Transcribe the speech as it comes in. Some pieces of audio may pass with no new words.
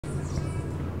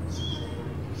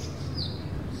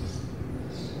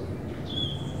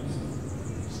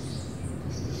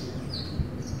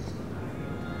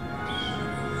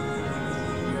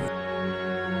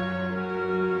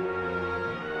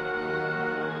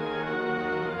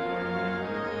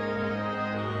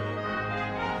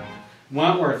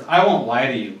Wentworth, I won't lie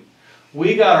to you.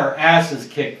 We got our asses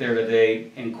kicked there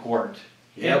today in court.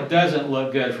 Yep. It doesn't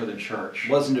look good for the church.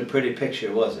 Wasn't a pretty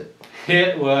picture, was it?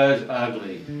 It was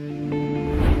ugly.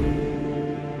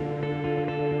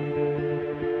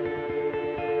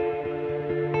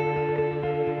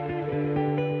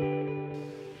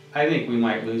 I think we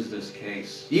might lose this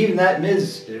case. Even that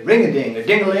Ms. Ring-a-ding, or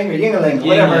Ding-a-ling, or Ying-a-ling,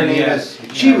 whatever her name is,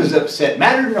 she was upset,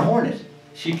 madder than a hornet.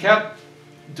 She kept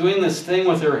doing this thing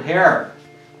with her hair.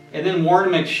 And then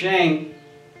Warren McShane,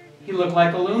 he looked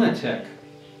like a lunatic.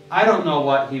 I don't know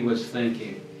what he was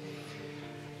thinking.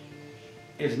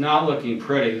 It's not looking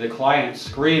pretty. The client's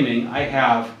screaming. I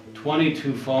have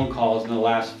 22 phone calls in the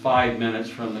last 5 minutes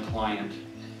from the client.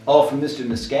 All from Mr.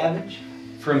 Miscavige?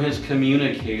 From his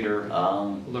communicator,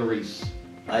 Larice.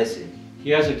 I see.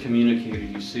 He has a communicator,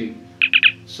 you see.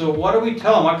 So what do we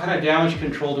tell him? What kind of damage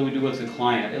control do we do with the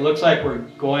client? It looks like we're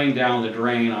going down the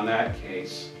drain on that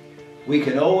case. We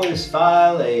can always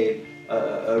file a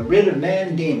writ of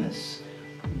mandamus.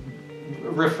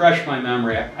 Refresh my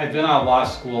memory. I've been out of law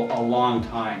school a long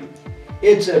time.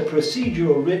 It's a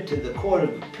procedural writ to the Court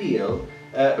of Appeal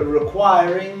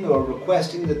requiring or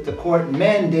requesting that the court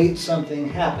mandate something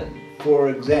happen. For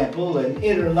example, an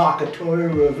interlocutory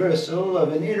reversal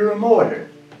of an interim order.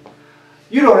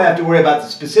 You don't have to worry about the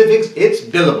specifics, it's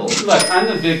billable. Look, I'm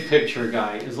the big picture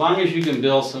guy. As long as you can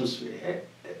bill some...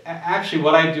 Actually,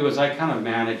 what I do is I kind of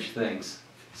manage things.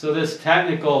 So this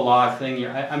technical law thing,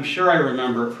 I'm sure I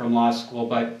remember it from law school,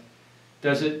 but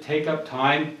does it take up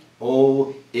time?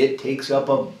 Oh, it takes up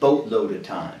a boatload of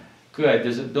time. Good.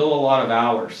 Does it bill a lot of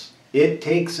hours? It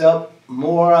takes up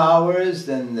more hours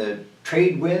than the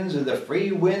trade winds or the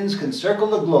free winds can circle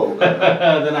the globe.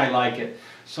 Then I like it.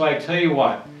 So I tell you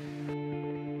what.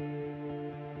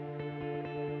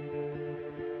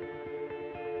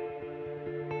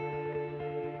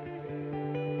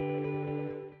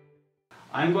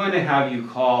 I'm going to have you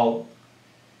call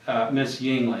Miss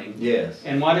Yingling. Yes.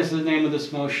 And what is the name of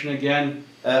this motion again?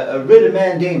 A writ of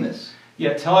mandamus.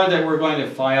 Yeah, tell her that we're going to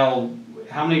file,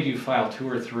 how many do you file, 2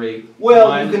 or 3? Well,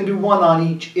 one. You can do one on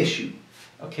each issue.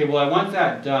 Okay, well I want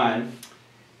that done.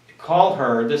 Call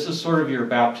her, this is sort of your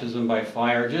baptism by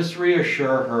fire. Just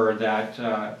reassure her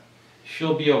that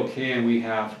she'll be okay and we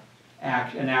have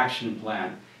an action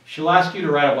plan. She'll ask you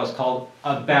to write up what's called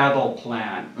a battle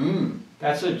plan.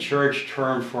 That's a church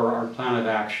term for our plan of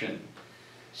action.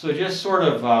 So just sort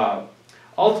of,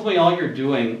 ultimately all you're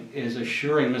doing is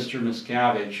assuring Mr.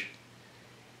 Miscavige,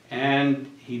 and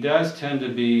he does tend to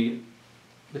be,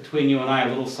 between you and I, a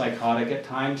little psychotic at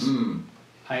times.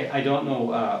 I don't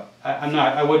know,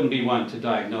 I wouldn't be one to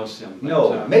diagnose him. But,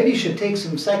 no, maybe you should take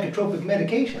some psychotropic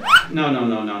medication. No,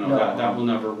 that will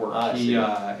never work. He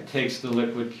takes the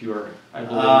liquid cure, I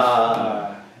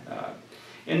believe.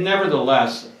 And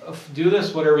nevertheless, do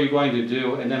this, whatever you're going to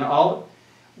do, and then I'll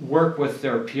work with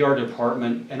their PR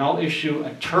department and I'll issue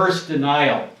a terse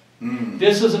denial.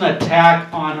 This is an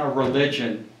attack on a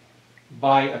religion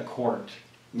by a court.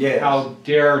 Yes. How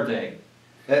dare they?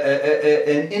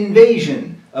 An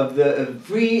invasion of the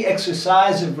free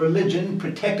exercise of religion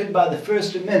protected by the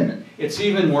First Amendment. It's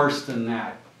even worse than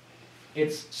that.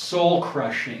 It's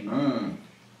soul-crushing,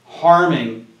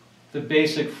 harming the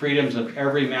basic freedoms of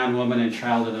every man, woman, and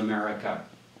child in America.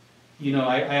 You know,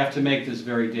 I have to make this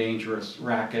very dangerous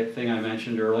racket thing I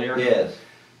mentioned earlier. Yes.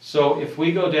 So if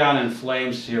we go down in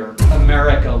flames here,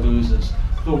 America loses,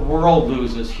 the world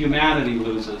loses, humanity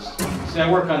loses. See, I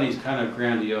work on these kind of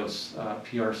grandiose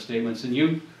PR statements, and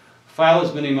you file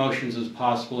as many motions as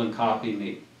possible and copy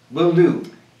me. Will do.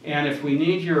 And if we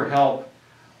need your help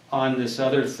on this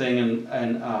other thing in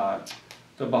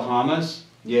the Bahamas.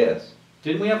 Yes.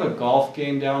 Didn't we have a golf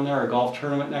game down there, a golf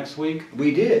tournament next week?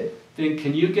 We did. Then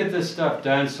can you get this stuff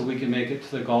done so we can make it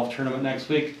to the golf tournament next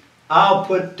week? I'll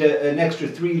put an extra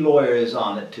 3 lawyers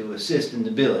on it to assist in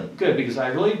the billing. Good, because I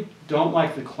really don't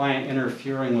like the client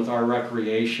interfering with our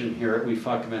recreation here at We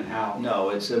Fuck 'Em in How.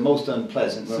 No, it's most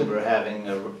unpleasant when we're having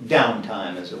a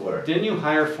downtime, as it were. Didn't you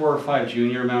hire 4 or 5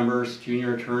 junior members,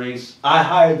 junior attorneys? I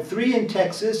hired 3 in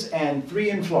Texas and 3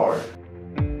 in Florida.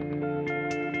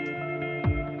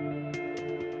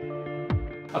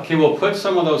 Okay, we'll put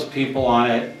some of those people on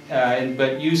it,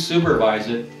 but you supervise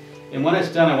it. And when it's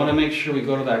done, I want to make sure we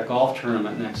go to that golf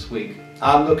tournament next week.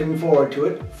 I'm looking forward to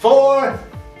it. 4!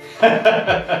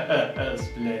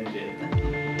 Splendid.